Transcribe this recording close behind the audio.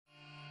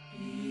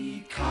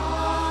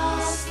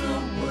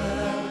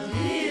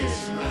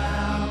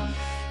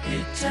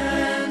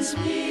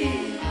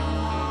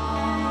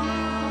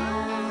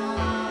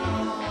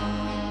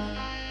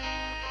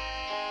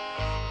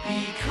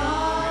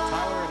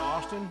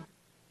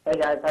Hey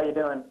guys, how you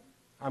doing?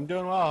 I'm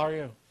doing well. How are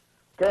you?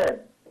 Good.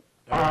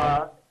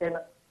 Okay. In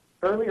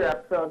earlier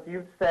episodes,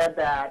 you've said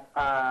that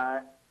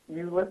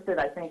you listed,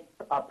 I think,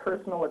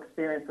 personal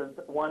experience as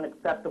one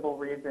acceptable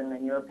reason,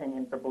 in your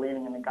opinion, for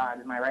believing in a God.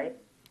 Am I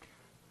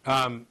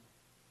right?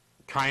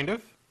 Kind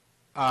of.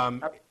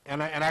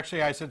 And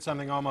actually, I said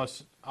something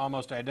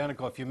almost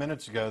identical a few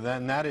minutes ago.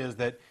 Then that is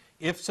that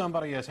if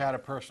somebody has had a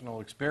personal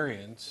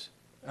experience,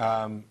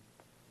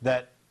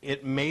 that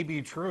it may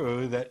be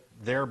true that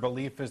their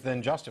belief is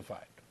then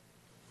justified.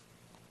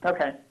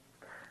 Okay.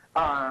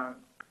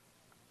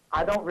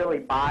 I don't really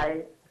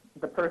buy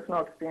the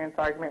personal experience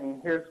argument,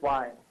 and here's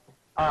why.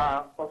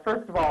 Well,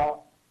 first of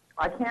all,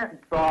 I can't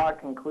draw a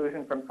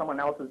conclusion from someone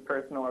else's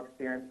personal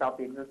experience about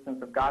the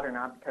existence of God or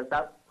not, because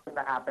that's going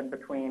to happen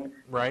between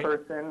the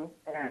person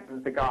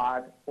and the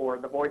God or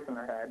the voice in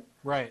their head.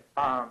 Right.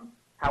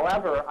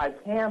 However, I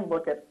can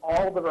look at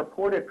all the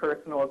reported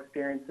personal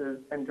experiences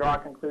and draw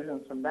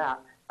conclusions from that.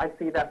 I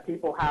see that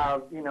people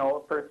have,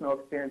 personal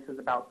experiences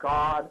about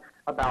God,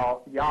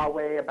 about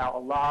Yahweh, about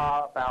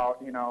Allah,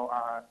 about,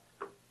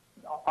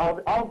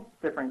 all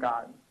different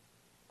gods.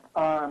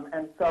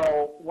 And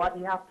so what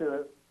you have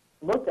to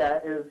look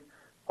at is,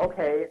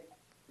 okay,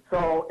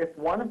 so if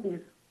one of these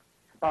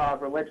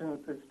religions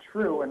is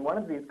true and one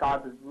of these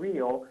gods is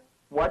real,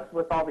 what's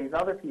with all these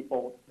other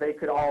people? They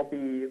could all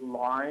be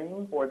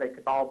lying, or they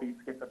could all be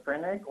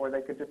schizophrenic, or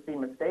they could just be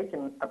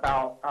mistaken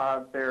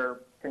about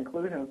their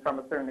conclusions from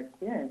a certain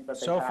experience that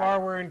they've had. So far,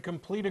 we're in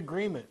complete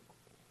agreement.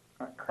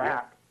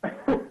 Crap.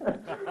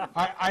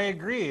 I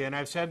agree, and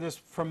I've said this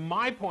from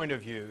my point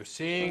of view.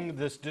 Seeing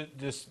this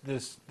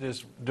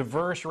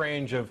diverse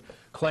range of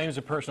claims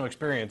of personal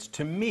experience,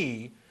 to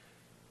me,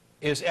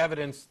 is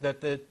evidence that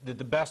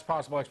the best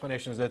possible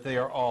explanation is that they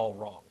are all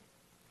wrong.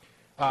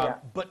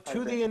 But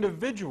to the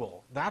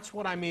individual, that's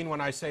what I mean when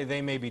I say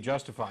they may be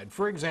justified.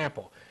 For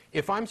example,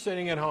 if I'm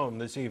sitting at home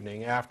this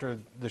evening after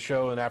the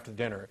show and after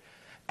dinner,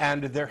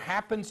 and there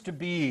happens to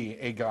be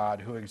a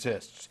God who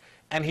exists,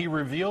 and he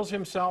reveals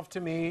himself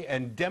to me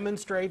and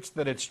demonstrates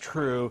that it's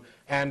true,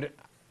 and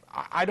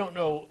I don't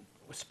know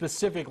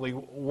specifically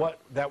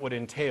what that would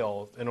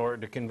entail in order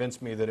to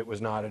convince me that it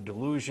was not a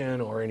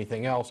delusion or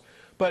anything else,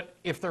 but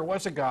if there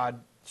was a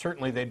God,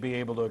 certainly they'd be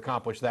able to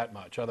accomplish that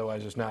much.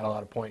 Otherwise, there's not a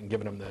lot of point in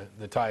giving them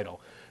the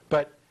title.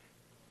 But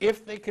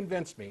if they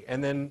convinced me,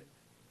 and then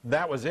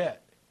that was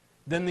it,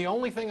 then the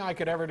only thing I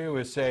could ever do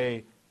is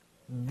say,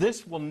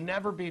 this will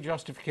never be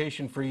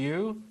justification for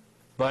you,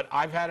 but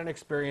I've had an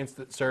experience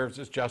that serves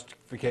as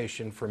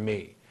justification for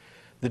me.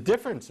 The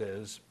difference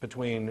is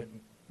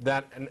between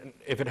that, and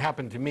if it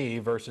happened to me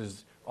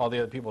versus all the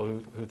other people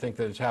who think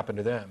that it's happened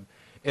to them,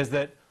 is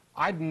that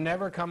I'd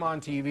never come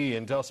on TV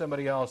and tell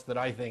somebody else that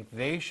I think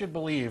they should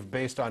believe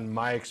based on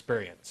my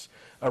experience.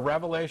 A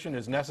revelation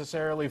is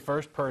necessarily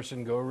first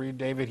person, go read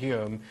David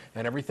Hume,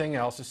 and everything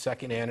else is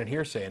second-hand and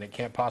hearsay, and it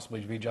can't possibly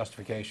be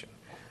justification.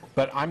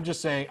 But I'm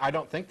just saying I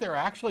don't think they're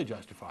actually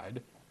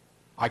justified.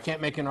 I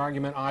can't make an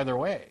argument either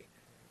way.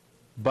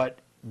 But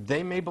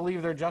they may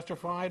believe they're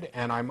justified,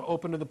 and I'm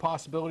open to the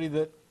possibility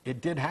that it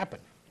did happen.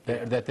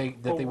 That they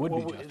would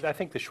be justified. I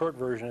think the short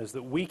version is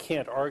that we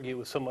can't argue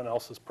with someone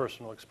else's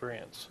personal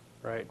experience,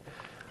 right?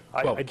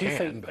 Well, I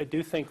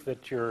do think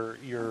that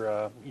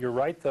you're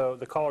right, though.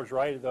 The caller's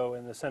right, though,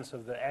 in the sense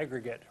of the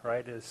aggregate,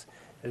 right?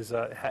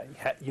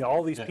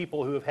 All these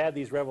people who have had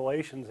these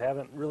revelations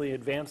haven't really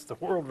advanced the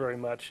world very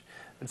much.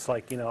 It's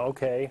like,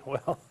 okay,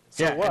 well,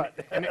 so what?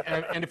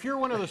 And if you're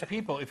one of those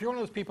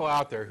people,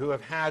 out there who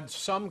have had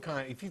some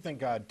kind, if you think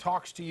God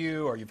talks to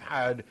you, or you've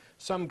had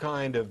some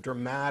kind of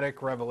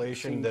dramatic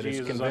revelation that has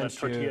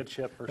convinced you,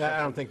 chip or I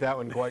don't think that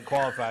one quite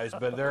qualifies,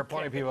 but there are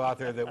plenty of people out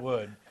there that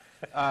would.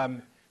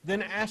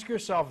 Then ask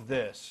yourself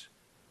this: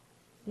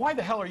 why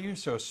the hell are you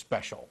so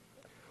special?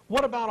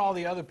 What about all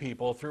the other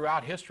people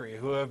throughout history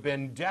who have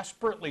been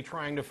desperately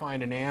trying to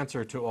find an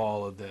answer to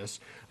all of this,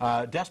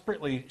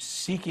 desperately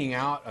seeking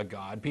out a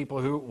God, people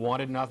who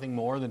wanted nothing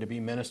more than to be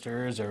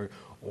ministers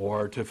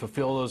or to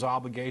fulfill those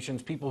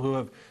obligations, people who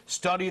have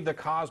studied the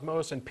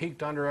cosmos and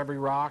peeked under every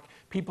rock,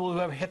 people who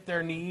have hit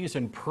their knees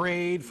and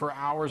prayed for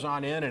hours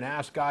on end and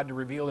asked God to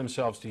reveal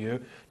himself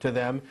to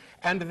them,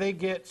 and they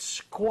get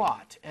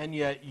squat, and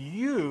yet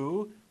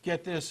you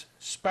get this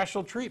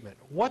special treatment.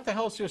 What the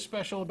hell is so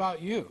special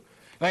about you?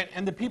 Right?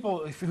 And the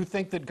people who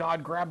think that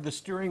God grabbed the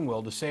steering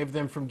wheel to save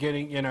them from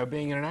being in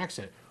an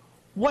accident,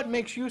 what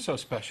makes you so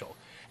special?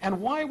 And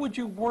why would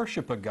you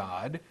worship a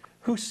God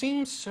who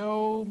seems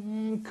so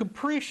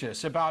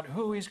capricious about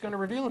who he's going to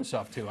reveal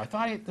himself to?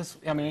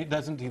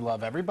 Doesn't he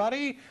love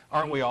everybody?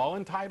 Aren't we all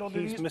entitled to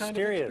these kind of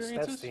experiences? He's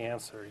mysterious. That's the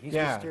answer. He's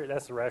mysterious.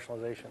 That's the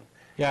rationalization.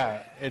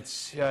 Yeah,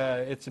 it's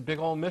a big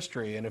old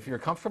mystery, and if you're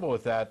comfortable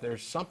with that,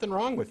 there's something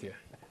wrong with you.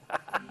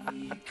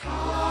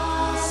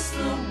 Because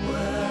the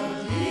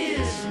world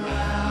is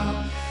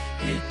round,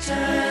 it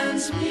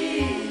turns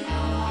me